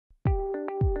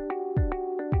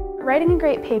Writing a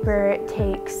great paper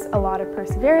takes a lot of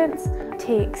perseverance,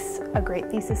 takes a great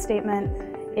thesis statement,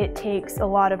 it takes a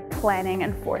lot of planning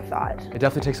and forethought. It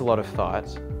definitely takes a lot of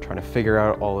thought, trying to figure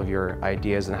out all of your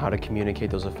ideas and how to communicate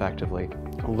those effectively.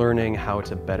 Learning how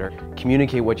to better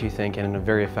communicate what you think in a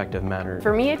very effective manner.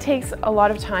 For me, it takes a lot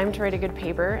of time to write a good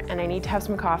paper, and I need to have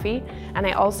some coffee, and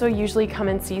I also usually come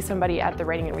and see somebody at the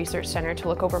Writing and Research Center to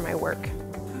look over my work.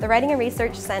 The Writing and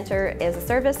Research Center is a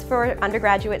service for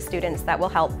undergraduate students that will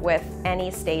help with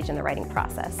any stage in the writing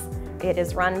process. It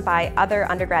is run by other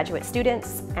undergraduate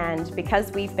students, and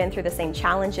because we've been through the same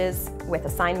challenges with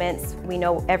assignments, we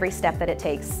know every step that it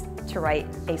takes to write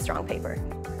a strong paper.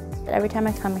 Every time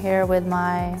I come here with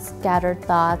my scattered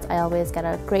thoughts, I always get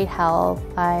a great help.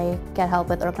 I get help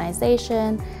with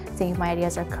organization, seeing if my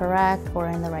ideas are correct or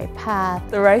in the right path.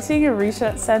 The Writing and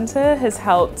Research Center has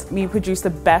helped me produce the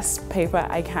best paper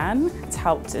I can. It's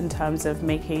helped in terms of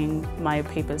making my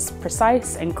papers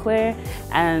precise and clear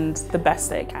and the best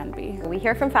that it can be. We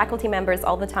hear from faculty members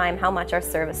all the time how much our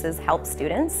services help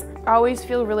students. I always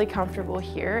feel really comfortable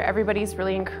here. Everybody's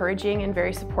really encouraging and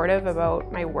very supportive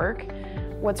about my work.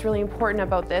 What's really important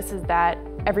about this is that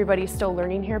everybody's still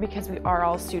learning here because we are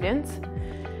all students.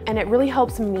 And it really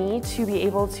helps me to be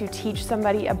able to teach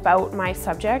somebody about my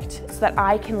subject so that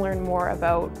I can learn more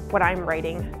about what I'm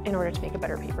writing in order to make a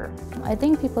better paper. I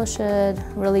think people should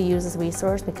really use this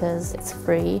resource because it's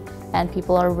free and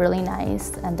people are really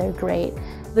nice and they're great.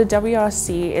 The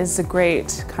WRC is a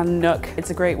great kind of nook. It's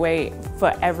a great way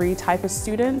for every type of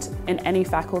student in any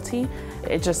faculty.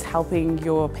 It's just helping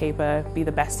your paper be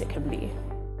the best it can be.